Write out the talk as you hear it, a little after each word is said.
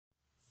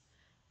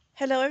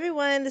Hello,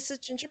 everyone. This is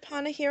Ginger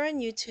Pana here on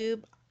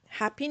YouTube.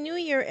 Happy New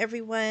Year,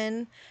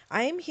 everyone.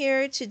 I am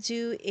here to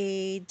do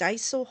a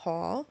DAISO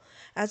haul.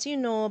 As you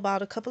know,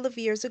 about a couple of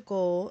years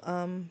ago,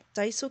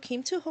 DAISO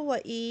came to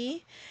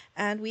Hawaii,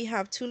 and we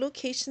have two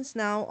locations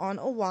now on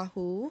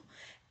Oahu.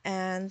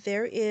 And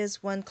there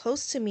is one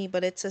close to me,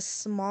 but it's a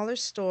smaller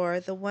store.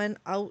 The one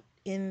out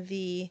in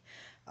the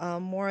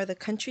more of the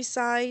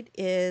countryside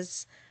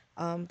is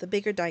the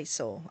bigger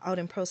DAISO out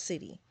in Pro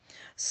City.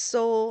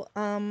 So,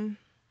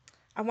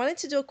 I wanted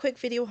to do a quick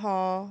video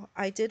haul.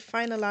 I did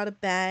find a lot of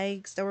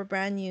bags that were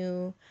brand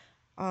new.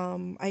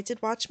 I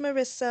did watch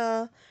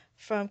Marissa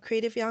from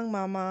Creative Young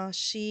Mama.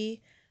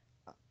 She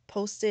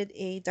posted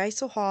a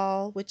Daiso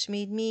haul, which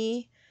made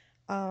me,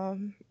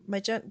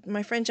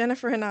 my friend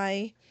Jennifer and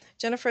I,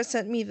 Jennifer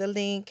sent me the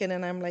link, and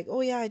then I'm like,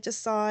 oh yeah, I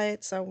just saw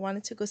it. So I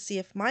wanted to go see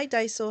if my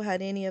Daiso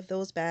had any of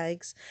those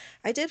bags.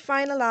 I did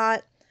find a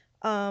lot.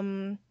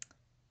 Um,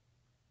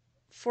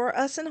 for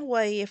us in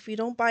Hawaii, if you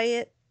don't buy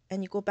it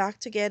and you go back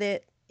to get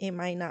it, it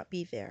might not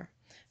be there.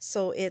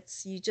 So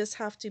you just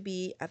have to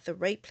be at the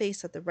right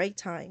place at the right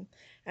time.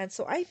 And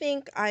so I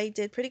think I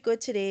did pretty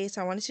good today.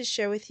 So I wanted to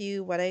share with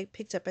you what I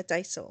picked up at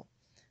Daiso.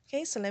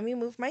 Okay, so let me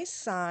move my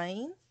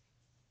sign.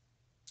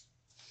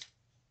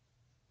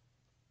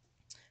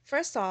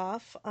 First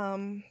off,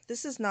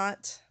 this is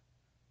not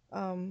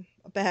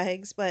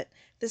bags, but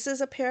this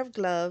is a pair of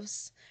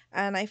gloves.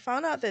 And I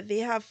found out that they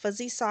have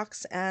fuzzy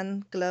socks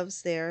and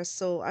gloves there.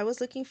 So I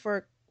was looking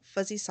for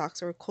fuzzy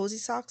socks or cozy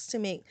socks to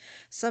make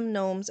some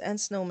gnomes and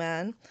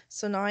snowman.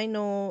 So now I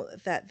know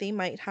that they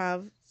might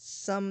have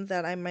some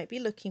that I might be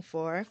looking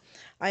for.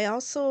 I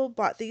also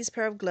bought these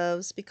pair of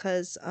gloves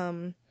because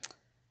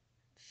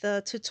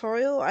the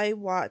tutorial I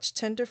watched,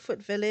 Tenderfoot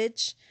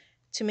Village,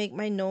 to make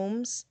my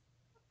gnomes.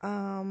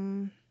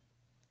 Um,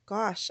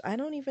 Gosh, I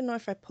don't even know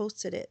if I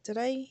posted it. Did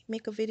I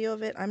make a video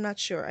of it? I'm not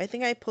sure. I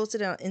think I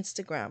posted it on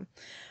Instagram.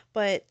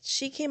 But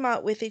she came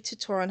out with a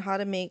tutorial on how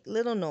to make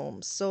little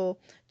gnomes. So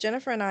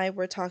Jennifer and I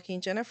were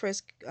talking. Jennifer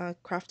is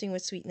crafting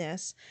with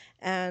sweetness,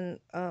 and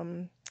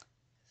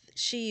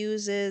she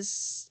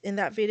uses in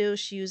that video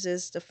she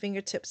uses the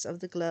fingertips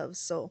of the gloves.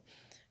 So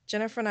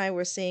Jennifer and I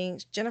were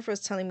saying Jennifer was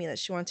telling me that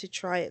she wanted to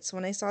try it. So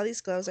when I saw these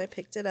gloves, I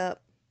picked it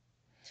up,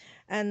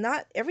 and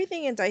not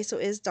everything in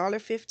Daiso is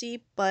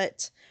 $1.50,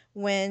 but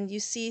when you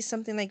see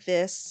something like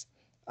this,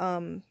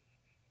 um,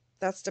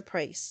 that's the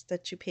price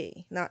that you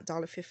pay, not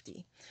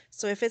 $1.50.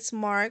 So if it's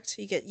marked,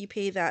 you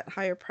pay that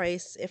higher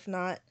price. If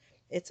not,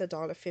 it's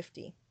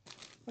 $1.50.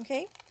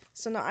 Okay,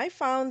 so now I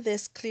found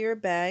this clear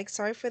bag.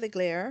 Sorry for the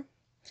glare,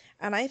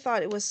 and I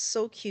thought it was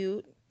so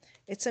cute.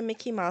 It's a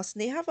Mickey Mouse,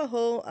 and they have a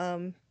whole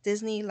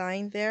Disney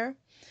line there,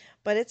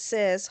 but it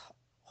says,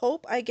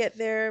 "Hope I get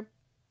there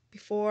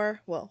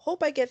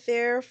hope I get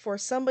there for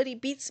somebody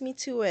beats me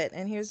to it."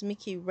 And here's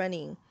Mickey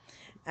running.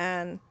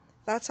 And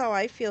that's how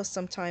I feel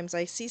sometimes.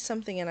 I see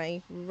something and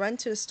I run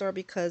to the store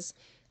because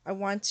I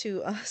want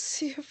to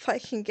see if I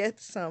can get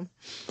some.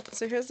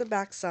 So here's the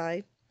back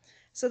side.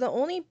 So the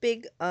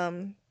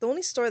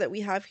only store that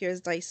we have here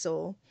is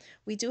Daiso.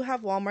 We do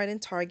have Walmart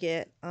and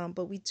Target,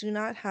 but we do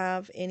not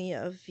have any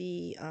of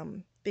the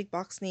big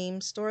box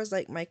name stores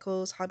like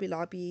Michael's, Hobby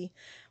Lobby,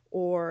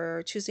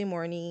 or Tuesday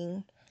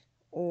Morning,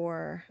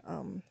 or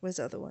what's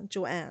the other one?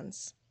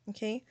 Joann's.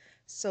 Okay,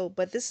 so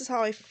but this is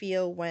how I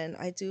feel when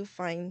I do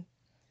find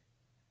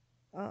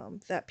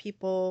that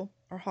people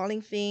are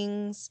hauling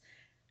things,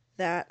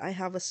 that I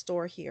have a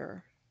store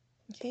here.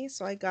 Okay,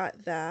 so I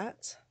got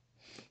that.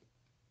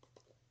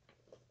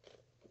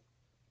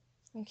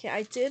 Okay,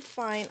 I did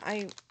find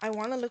I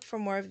want to look for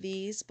more of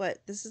these,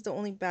 but this is the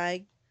only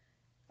bag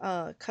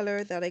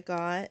color that I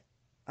got.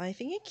 I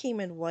think it came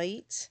in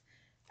white,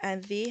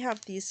 and they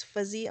have these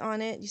fuzzy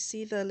on it. You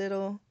see the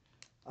little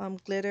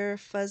glitter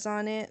fuzz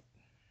on it.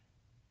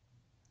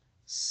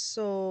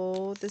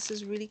 So this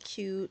is really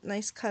cute,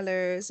 nice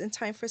colors in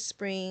time for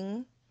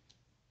spring.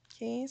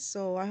 Okay,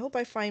 so I hope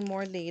I find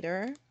more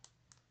later.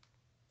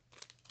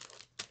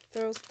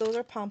 Those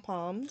are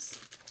pom-poms.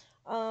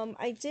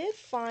 I did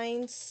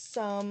find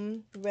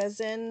some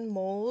resin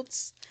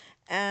molds,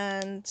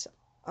 and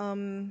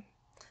um,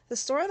 the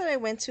store that I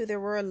went to,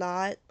 there were a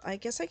lot. I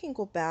guess I can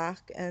go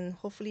back and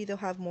hopefully they'll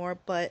have more,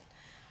 but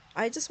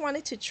I just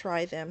wanted to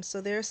try them.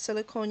 So they're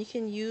silicone. You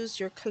can use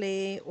your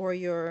clay or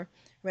your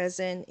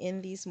resin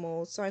in these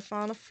molds. So I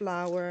found a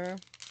flower,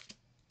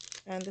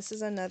 and this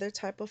is another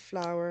type of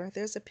flower.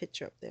 There's a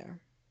picture up there.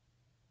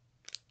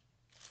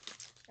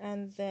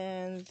 And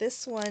then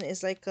this one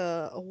is like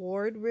a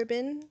award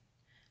ribbon.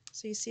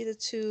 So you see the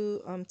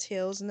two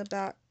tails in the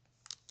back.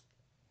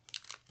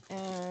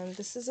 And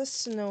this is a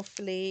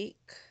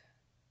snowflake.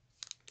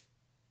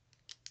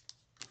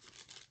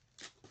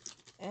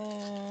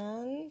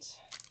 And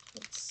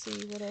let's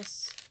see what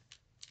else.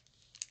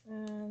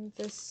 And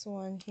this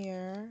one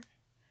here.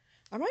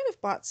 I might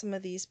have bought some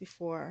of these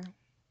before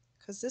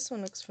because this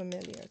one looks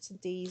familiar. It's a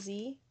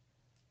daisy.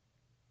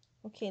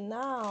 Okay,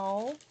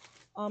 now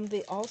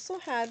they also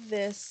had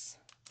this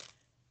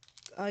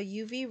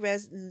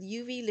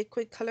UV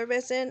liquid color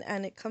resin,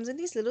 and it comes in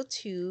these little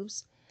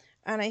tubes.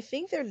 and I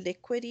think they're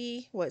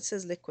liquidy. Well, it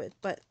says liquid,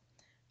 but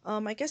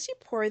I guess you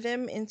pour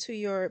them into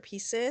your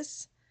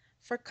pieces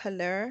for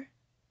color.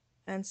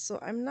 And so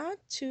I'm not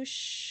too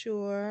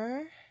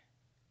sure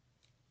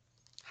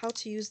how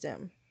to use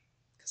them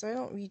because I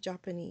don't read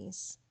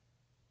Japanese.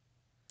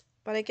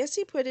 But I guess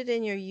you put it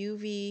in your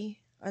UV,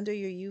 under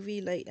your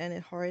UV light, and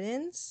it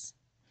hardens.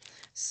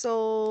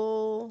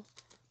 So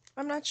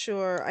I'm not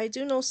sure. I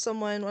do know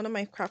someone, one of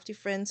my crafty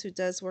friends who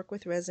does work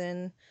with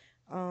resin.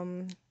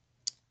 Um,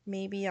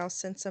 Maybe I'll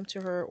send some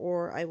to her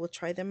or I will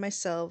try them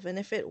myself. And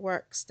if it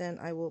works, then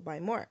I will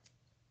buy more.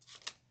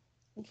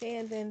 Okay,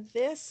 and then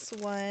this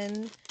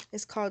one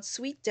is called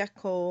Sweet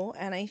Deco.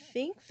 And I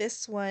think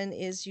this one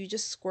is you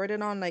just squirt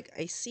it on like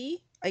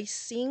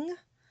icing.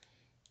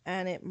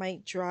 And it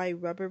might dry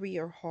rubbery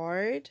or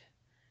hard.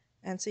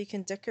 And so you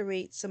can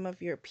decorate some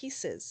of your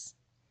pieces.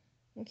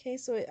 Okay,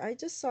 so I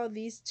just saw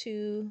these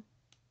two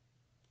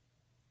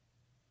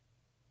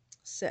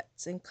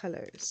sets and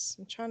colors.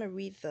 I'm trying to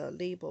read the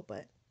label,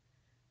 but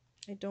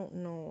I don't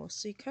know.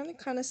 So you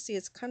kind of see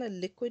it's kind of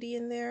liquidy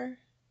in there,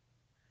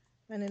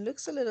 and it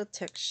looks a little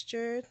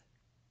textured.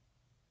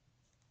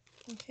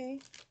 Okay,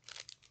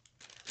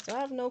 so I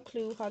have no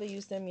clue how to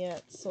use them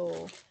yet.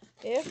 So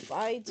if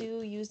I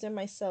do use them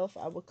myself,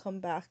 I will come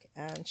back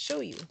and show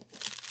you.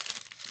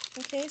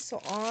 Okay, so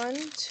on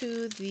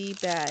to the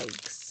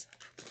bags.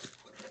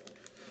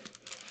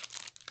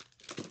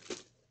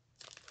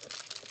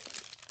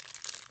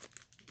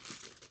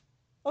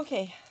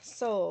 Okay,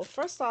 so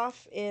first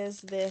off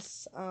is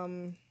this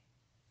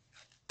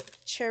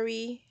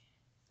cherry.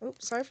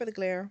 Oops, sorry for the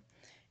glare.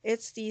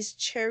 It's these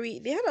cherry.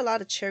 They had a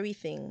lot of cherry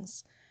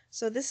things.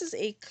 So this is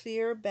a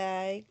clear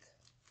bag.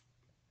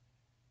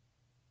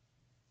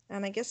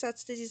 And I guess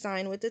that's the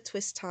design with the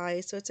twist tie.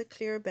 So it's a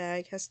clear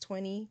bag, has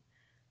 20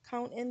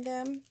 count in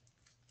them.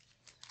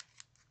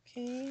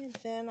 Okay,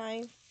 then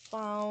I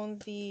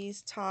found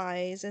these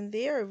ties and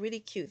they are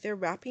really cute. They're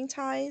wrapping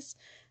ties.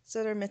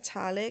 So they're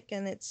metallic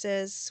and it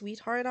says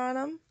sweetheart on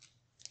them.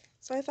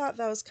 So I thought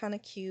that was kind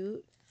of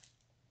cute.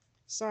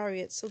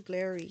 Sorry, it's so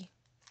glary.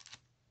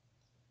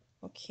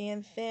 Okay,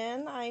 and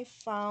then I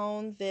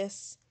found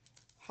this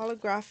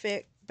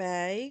holographic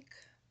bag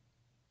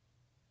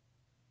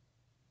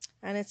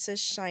and it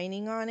says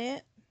shining on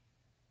it.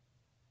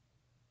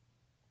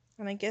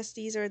 And I guess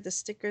these are the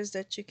stickers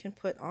that you can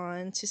put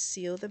on to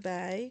seal the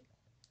bag.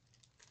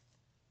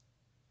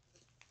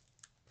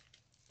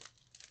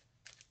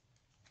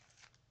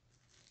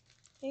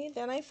 Okay,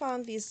 then I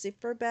found these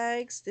zipper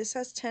bags. This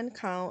has 10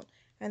 count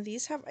and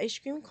these have ice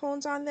cream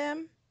cones on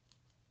them.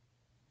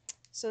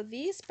 So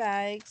these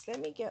bags,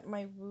 let me get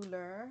my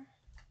ruler.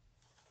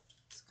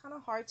 It's kind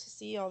of hard to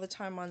see all the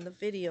time on the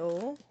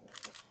video.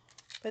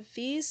 But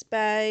these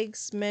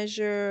bags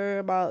measure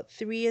about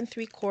 3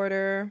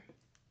 3/4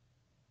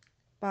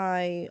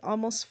 by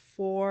almost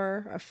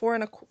 4, 4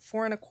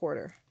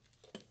 1/4.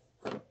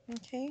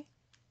 Okay.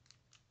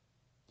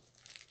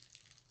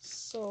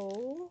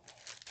 So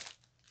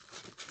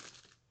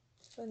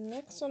the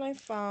next one I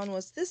found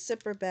was this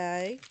zipper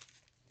bag.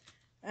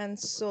 And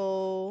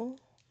so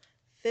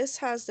this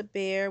has the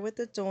bear with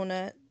the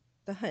donut,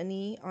 the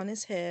honey on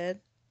his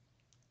head.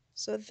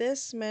 So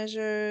this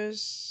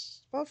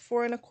measures about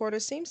 4 1/4,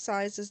 same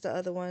size as the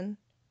other one,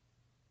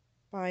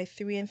 by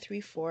 3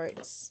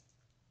 3/4.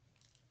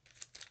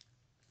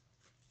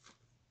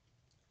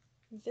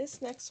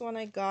 This next one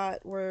I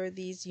got were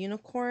these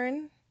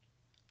unicorn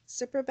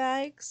zipper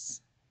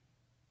bags.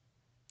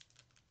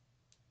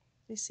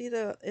 You see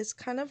it's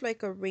kind of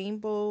like a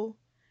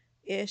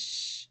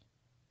rainbow-ish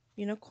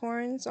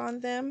unicorns on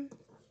them.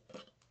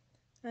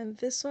 And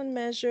this one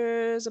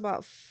measures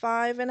about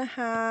 5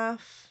 1/2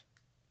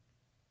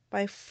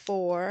 by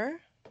 4.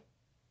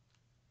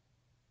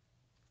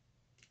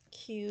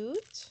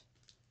 Cute.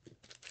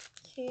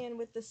 Okay, and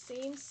with the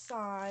same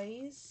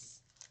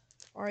size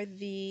are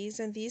these,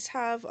 and these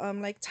have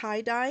like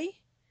tie-dye,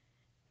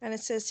 and it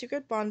says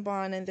Secret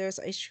Bonbon, and there's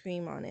ice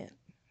cream on it.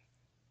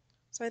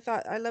 So I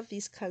thought I love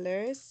these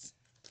colors.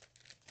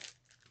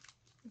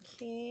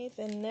 Okay,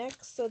 the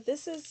next, so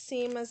this is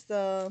same as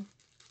the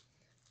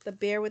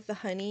bear with the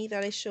honey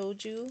that I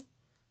showed you.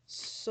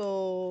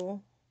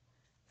 So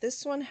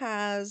this one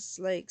has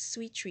like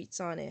sweet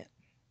treats on it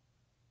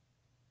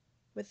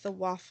with the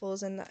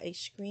waffles and the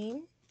ice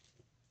cream.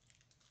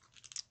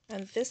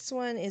 And this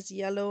one is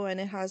yellow and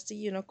it has the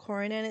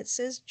unicorn and it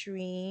says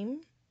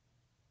dream.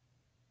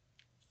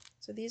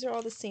 So these are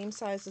all the same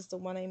size as the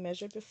one I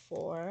measured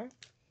before.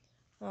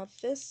 Now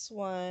this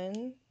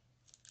one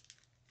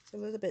is a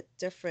little bit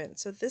different.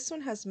 So this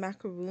one has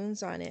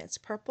macaroons on it. It's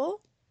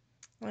purple.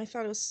 And I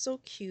thought it was so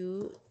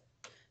cute.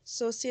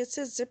 So see, it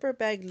says zipper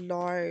bag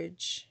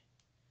large.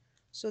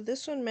 So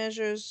this one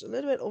measures a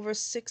little bit over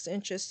 6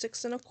 inches,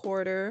 6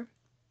 1/4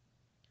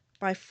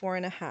 by 4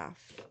 1/2.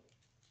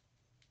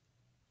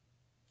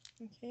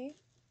 Okay.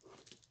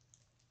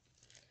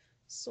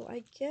 So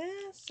I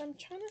guess I'm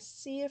trying to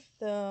see if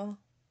the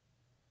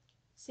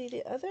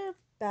other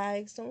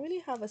bags don't really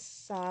have a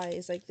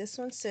size. Like this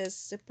one says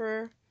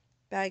zipper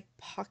bag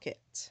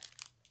pocket.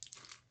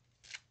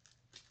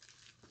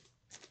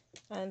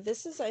 And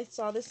this is, I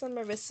saw this on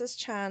Marissa's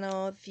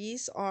channel.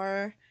 These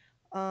are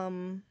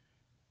um,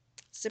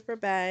 zipper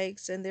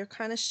bags, and they're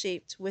kind of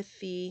shaped with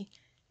the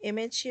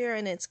image here,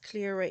 and it's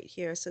clear right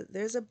here. So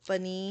there's a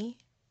bunny,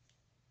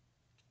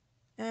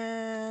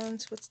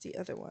 and what's the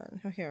other one?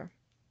 Oh, here.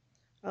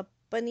 A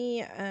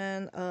bunny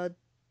and a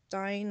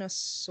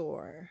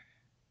dinosaur.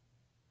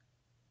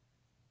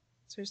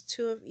 So there's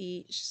two of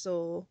each,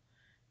 so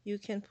you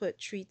can put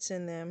treats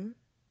in them.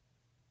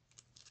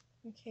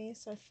 Okay,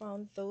 so I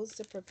found those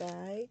zipper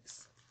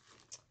bags.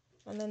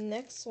 And the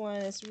next one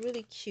is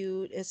really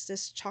cute. It's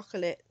this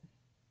chocolate.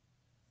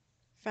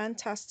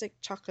 Fantastic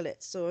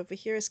chocolate. So over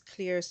here is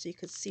clear so you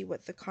could see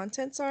what the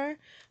contents are.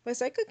 But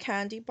it's like a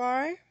candy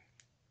bar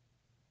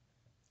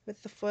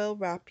with the foil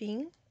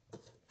wrapping.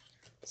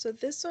 So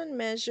this one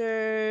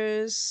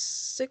measures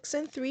 6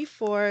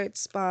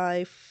 3/4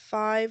 by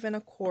 5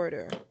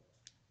 1/4. It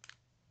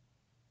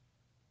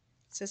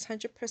says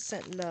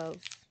 100% love.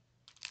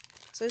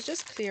 So it's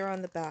just clear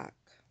on the back.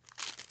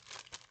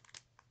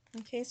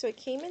 Okay, so it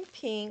came in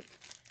pink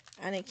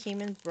and it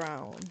came in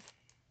brown.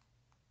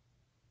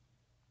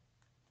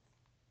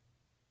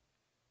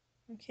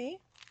 Okay,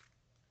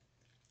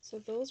 so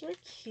those were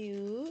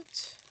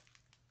cute.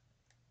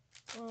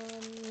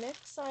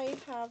 Next I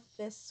have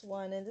this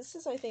one, and this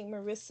is, I think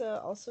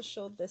Marissa also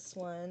showed this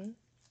one.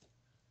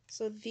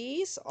 So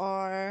these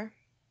are,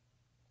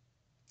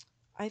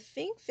 I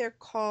think they're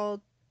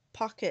called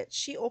pockets.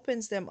 She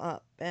opens them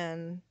up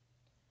and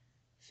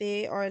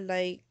they are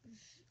like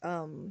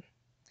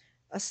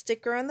a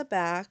sticker on the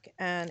back,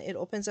 and it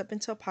opens up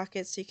into a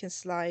pocket so you can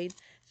slide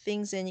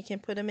things in. You can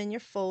put them in your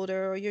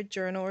folder or your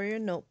journal or your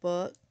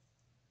notebook.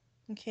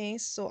 Okay,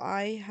 so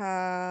I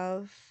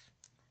have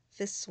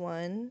this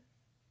one.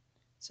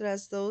 So it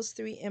has those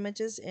 3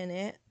 images in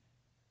it.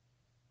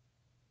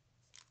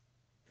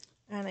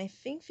 And I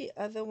think the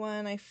other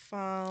one I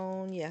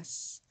found,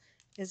 yes,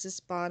 is this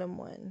bottom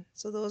one.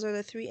 So those are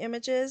the 3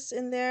 images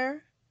in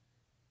there.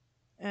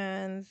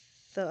 And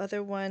the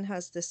other one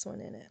has this one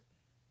in it.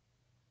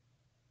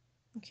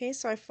 Okay,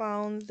 so I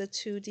found the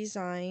 2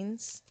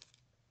 designs.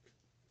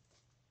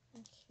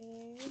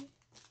 Okay.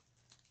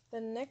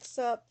 The next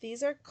up,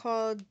 these are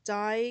called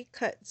die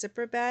cut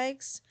zipper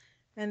bags.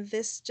 And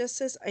this just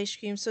says ice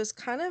cream. So it's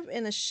kind of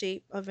in a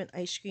shape of an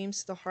ice cream.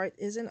 So the heart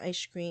is an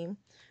ice cream.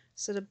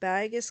 So the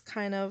bag is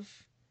kind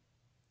of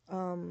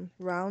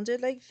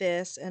rounded like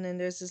this, and then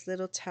there's this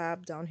little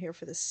tab down here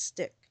for the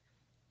stick,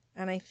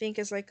 and I think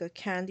it's like a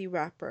candy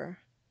wrapper,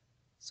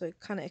 so it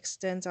kind of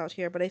extends out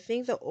here, but I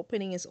think the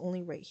opening is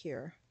only right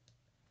here.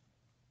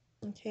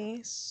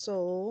 Okay,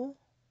 so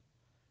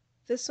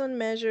this one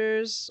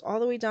measures all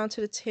the way down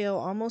to the tail,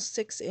 almost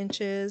 6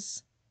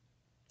 inches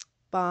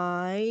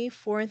by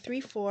 4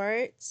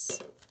 3/4.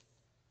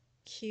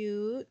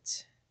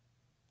 Cute.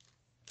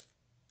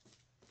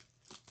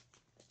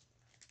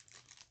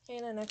 Okay,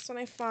 the next one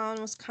I found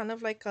was kind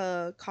of like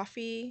a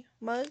coffee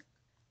mug.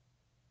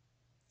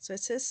 So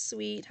it says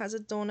sweet, has a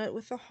donut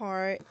with a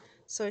heart.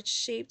 So it's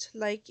shaped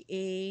like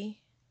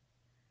a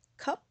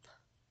cup.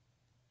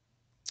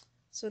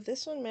 So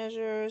this one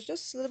measures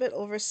just a little bit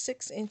over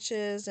 6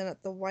 inches, and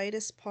at the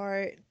widest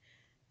part,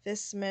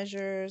 this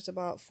measures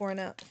about 4 and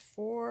a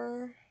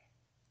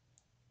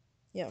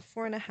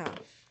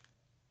half.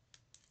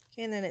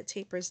 Okay, and then it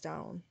tapers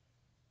down.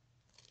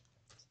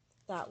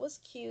 That was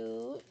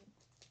cute.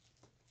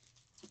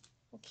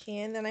 Okay,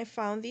 and then I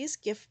found these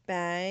gift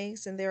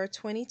bags, and there are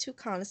 22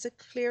 count. It's a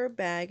clear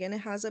bag, and it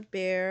has a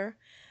bear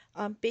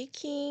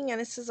baking, and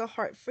it says a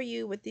heart for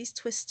you with these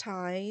twist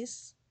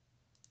ties.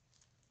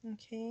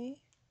 Okay.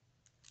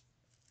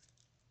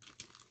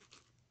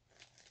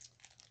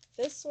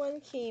 This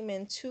one came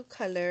in 2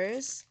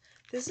 colors.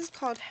 This is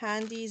called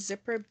Handy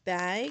Zipper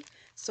Bag.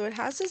 So it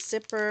has a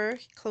zipper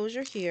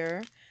closure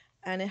here,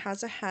 and it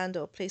has a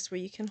handle, place where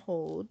you can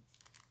hold.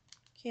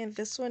 Okay, and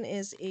this one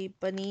is a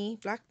bunny,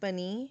 black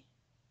bunny.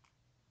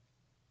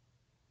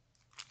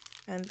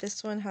 And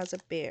this one has a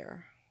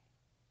bear.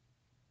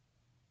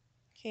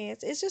 Okay,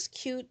 it's just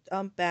cute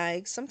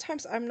bags.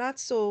 Sometimes I'm not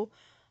so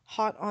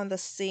hot on the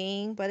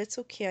saying, but it's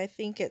okay. I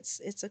think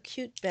it's a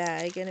cute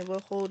bag, and it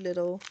will hold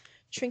little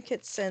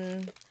trinkets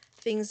and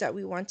things that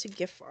we want to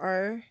gift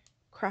our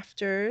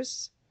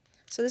crafters.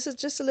 So this is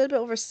just a little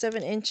bit over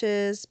 7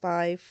 inches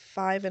by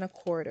 5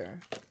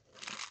 1/4.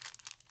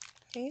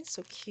 Okay,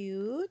 so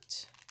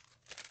cute.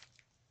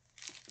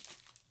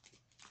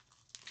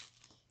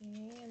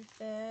 Okay, and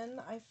then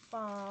I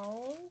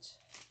found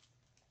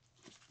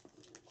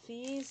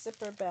these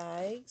zipper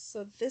bags.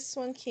 So this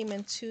one came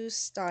in 2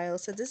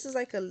 styles. So this is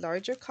like a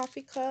larger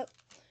coffee cup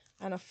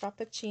and a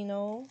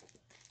frappuccino.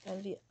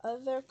 And the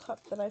other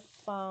cup that I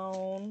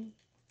found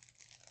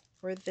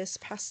were this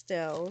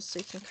pastel. So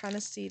you can kind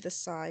of see the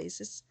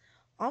size. It's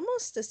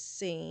almost the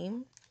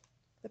same.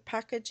 The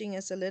packaging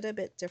is a little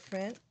bit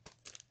different.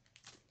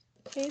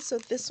 Okay, so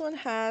this one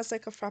has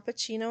like a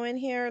frappuccino in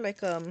here,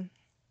 like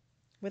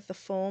with the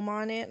foam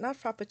on it. Not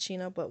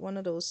frappuccino, but one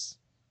of those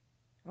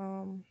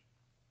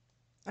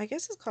I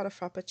guess it's called a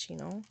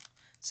frappuccino.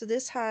 So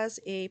this has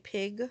a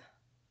pig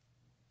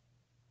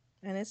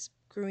and it's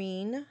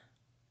green.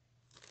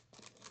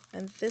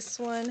 And this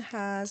one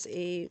has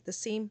the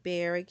same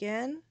bear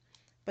again,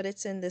 but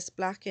it's in this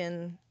black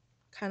and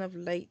kind of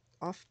light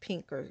off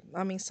pink, or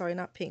I mean, sorry,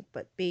 not pink,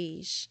 but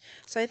beige.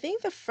 So I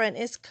think the front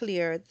is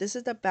clear. This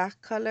is the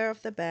back color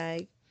of the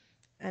bag,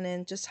 and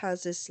then just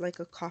has this like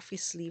a coffee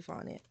sleeve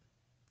on it.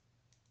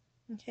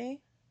 Okay.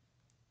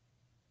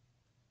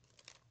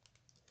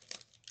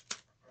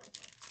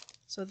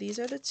 So these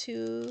are the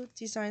two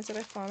designs that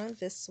I found on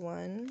this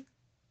one.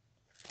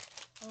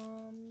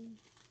 Um,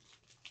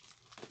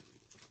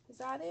 is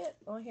that it?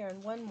 Oh, here,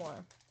 and one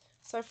more.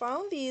 So I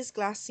found these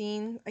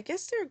glassine, I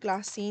guess they're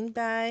glassine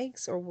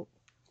bags, or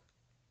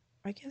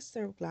I guess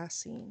they're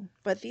glassine.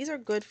 But these are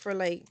good for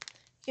like,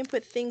 you can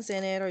put things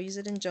in it or use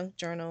it in junk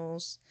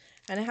journals.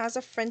 And it has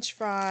a French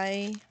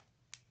fry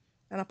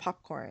and a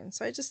popcorn.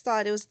 So I just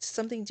thought it was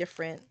something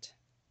different.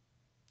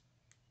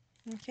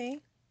 Okay.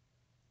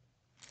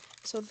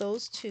 So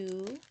those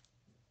two.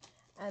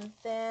 And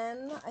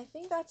then I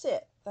think that's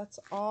it. That's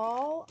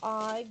all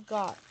I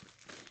got.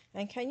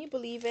 And can you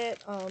believe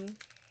it?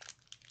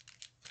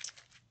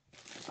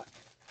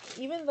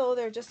 Even though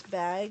they're just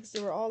bags, they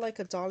were all like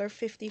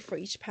 $1.50 for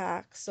each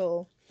pack.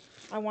 So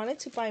I wanted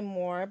to buy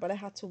more, but I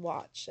had to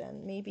watch,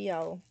 and maybe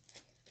I'll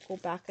go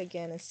back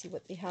again and see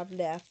what they have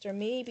left, or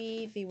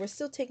maybe they were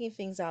still taking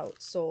things out,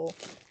 so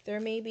there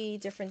may be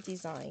different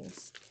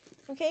designs.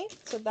 Okay,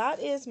 so that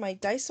is my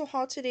Daiso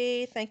haul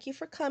today. Thank you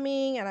for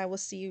coming, and I will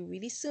see you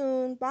really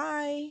soon.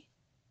 Bye.